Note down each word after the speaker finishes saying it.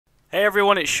Hey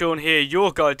everyone, it's Sean here,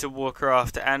 your guide to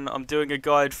Warcraft, and I'm doing a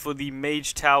guide for the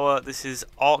Mage Tower. This is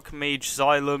Archmage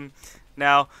Xylem.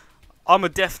 Now, I'm a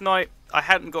Deathknight. I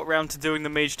hadn't got round to doing the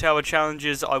Mage Tower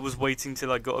Challenges. I was waiting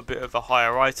till I got a bit of a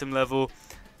higher item level.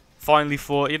 Finally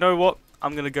thought, you know what,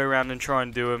 I'm going to go around and try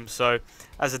and do them. So,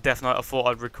 as a Deathknight, I thought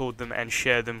I'd record them and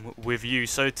share them with you.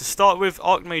 So, to start with,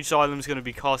 Archmage Xylem is going to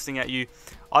be casting at you.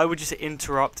 I would just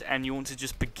interrupt, and you want to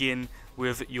just begin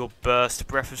with your burst,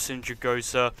 Breath of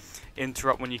Sindragosa,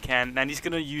 interrupt when you can, and he's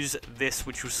going to use this,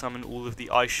 which will summon all of the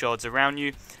ice shards around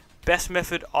you. Best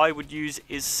method I would use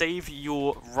is save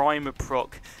your Rhyme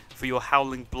proc for your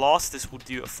Howling Blast. This will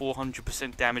do a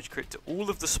 400% damage crit to all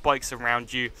of the spikes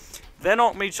around you. Then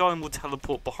Archmage Xylem will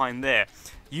teleport behind there.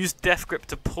 Use Death Grip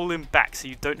to pull him back so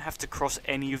you don't have to cross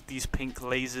any of these pink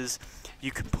lasers.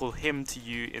 You can pull him to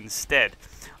you instead.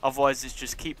 Otherwise, it's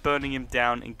just keep burning him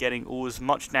down and getting all as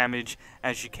much damage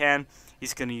as you can.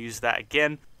 He's going to use that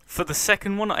again. For the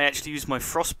second one, I actually use my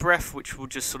Frost Breath, which will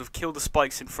just sort of kill the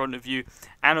spikes in front of you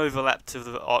and overlap to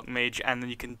the Archmage, and then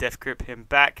you can Death Grip him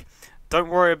back. Don't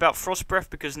worry about Frost Breath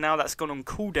because now that's gone on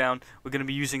cooldown, we're going to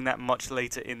be using that much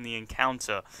later in the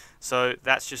encounter. So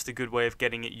that's just a good way of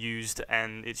getting it used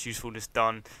and its usefulness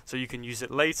done, so you can use it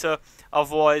later.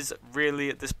 Otherwise, really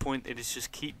at this point, it is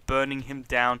just keep burning him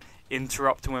down,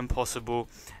 interrupt when possible,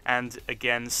 and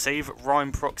again, save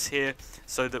Rhyme procs here,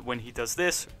 so that when he does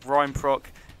this, Rhyme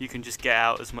proc, you can just get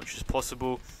out as much as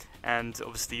possible. And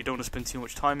obviously you don't want to spend too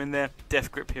much time in there.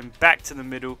 Death Grip him back to the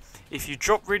middle. If you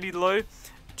drop really low,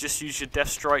 just use your Death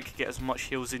Strike, get as much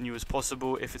heals in you as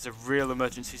possible. If it's a real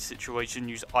emergency situation,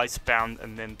 use Icebound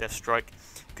and then Death Strike,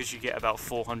 because you get about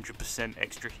 400%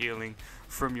 extra healing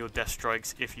from your Death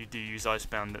Strikes if you do use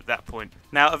Icebound at that point.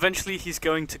 Now, eventually he's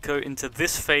going to go into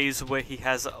this phase where he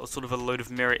has sort of a load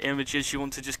of mirror images. You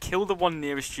want to just kill the one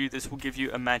nearest you. This will give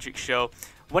you a magic shell.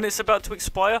 When it's about to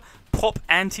expire, pop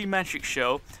anti-magic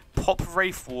shell, pop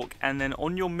Wraithwalk, and then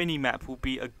on your mini-map will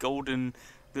be a golden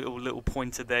little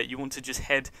pointer there. You want to just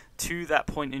head to that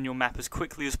point in your map as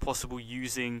quickly as possible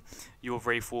using your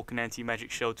Wraithwalk and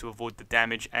anti-magic shell to avoid the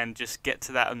damage, and just get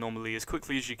to that anomaly as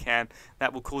quickly as you can.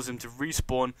 That will cause him to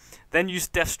respawn. Then use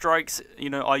Death Strikes. You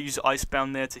know, I use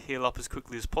Icebound there to heal up as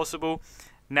quickly as possible.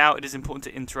 Now it is important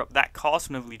to interrupt that cast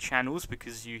whenever he channels,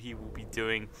 because he will be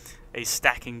doing a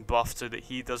stacking buff so that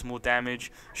he does more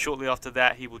damage. Shortly after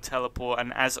that he will teleport,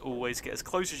 and as always get as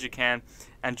close as you can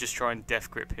and just try and Death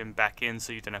Grip him back in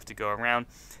so you don't have to go around.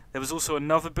 There was also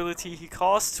another ability he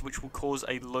casts which will cause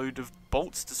a load of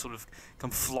bolts to sort of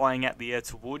come flying at the air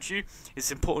towards you.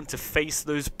 It's important to face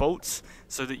those bolts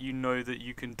so that you know that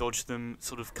you can dodge them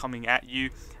sort of coming at you.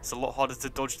 It's a lot harder to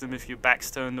dodge them if you're back's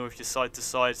turned or if you're side to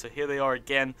side. So here they are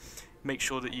again. Make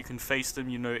sure that you can face them,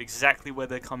 you know exactly where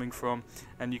they're coming from,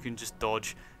 and you can just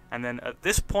dodge. And then at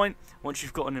this point, once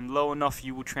you've gotten him low enough,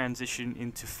 you will transition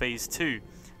into phase 2.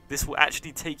 This will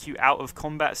actually take you out of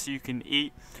combat so you can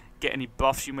eat, get any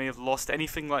buffs you may have lost,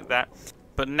 anything like that.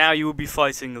 But now you will be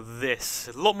fighting this.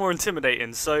 A lot more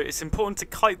intimidating, so it's important to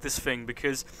kite this thing,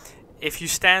 because if you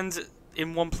stand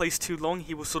in one place too long,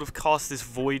 he will sort of cast this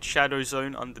void shadow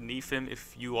zone underneath him.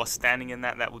 If you are standing in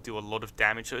that, that will do a lot of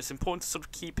damage. So it's important to sort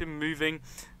of keep him moving,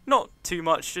 not too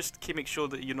much, just make sure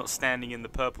that you're not standing in the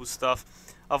purple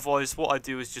stuff. Otherwise, what I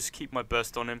do is just keep my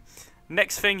burst on him.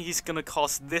 Next thing, he's going to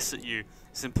cast this at you.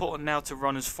 It's important now to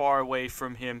run as far away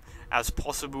from him as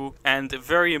possible, and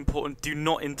very important, do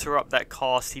not interrupt that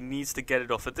cast. He needs to get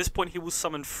it off. At this point he will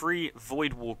summon 3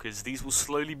 Void Walkers. These will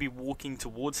slowly be walking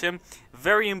towards him.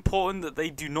 Very important that they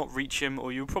do not reach him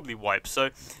or you'll probably wipe. So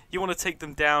you want to take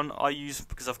them down. I use,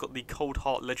 because I've got the Cold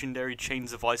Heart legendary,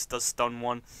 Chains of Ice does stun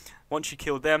one. Once you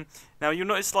kill them, now you'll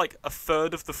notice like a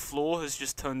third of the floor has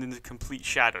just turned into complete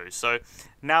shadow. So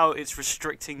now it's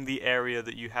restricting the area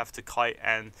that you have to kite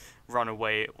and run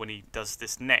away when he does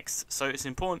this next. So it's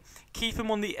important, keep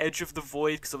him on the edge of the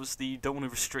void, because obviously you don't want to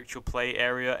restrict your play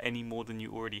area any more than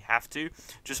you already have to.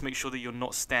 Just make sure that you're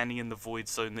not standing in the void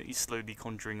zone, that he's slowly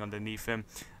conjuring underneath him,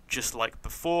 just like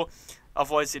before.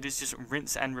 Otherwise it is just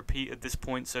rinse and repeat at this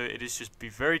point, so it is just be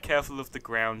very careful of the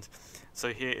ground. So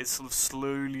here it's sort of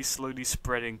slowly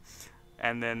spreading,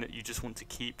 and then you just want to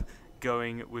keep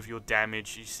going with your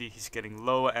damage. You see he's getting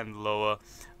lower and lower.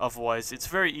 Otherwise it's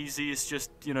very easy. It's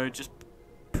just, you know, just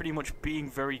pretty much being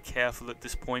very careful at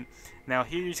this point. Now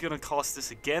here he's going to cast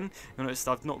this again. You notice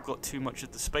I've not got too much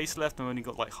of the space left. I've only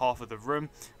got like half of the room,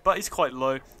 but he's quite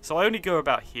low, so I only go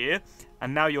about here.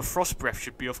 And now your Frost Breath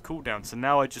should be off cooldown, so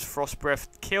now I just Frost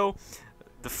Breath, kill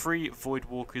the 3 Void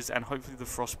Walkers, and hopefully the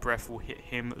Frost Breath will hit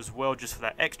him as well, just for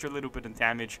that extra little bit of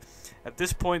damage. At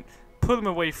this point, pull him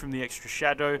away from the extra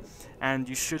shadow, and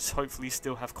you should hopefully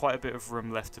still have quite a bit of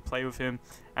room left to play with him,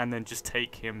 and then just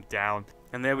take him down.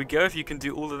 And there we go. If you can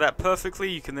do all of that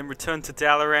perfectly, you can then return to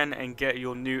Dalaran and get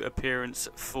your new appearance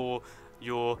for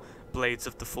your Blades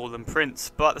of the Fallen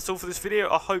Prince. But that's all for this video.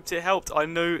 I hoped it helped. I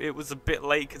know it was a bit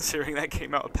late considering that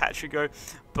came out a patch ago,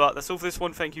 but that's all for this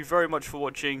one. Thank you very much for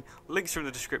watching. Links are in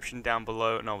the description down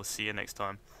below, and I will see you next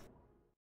time.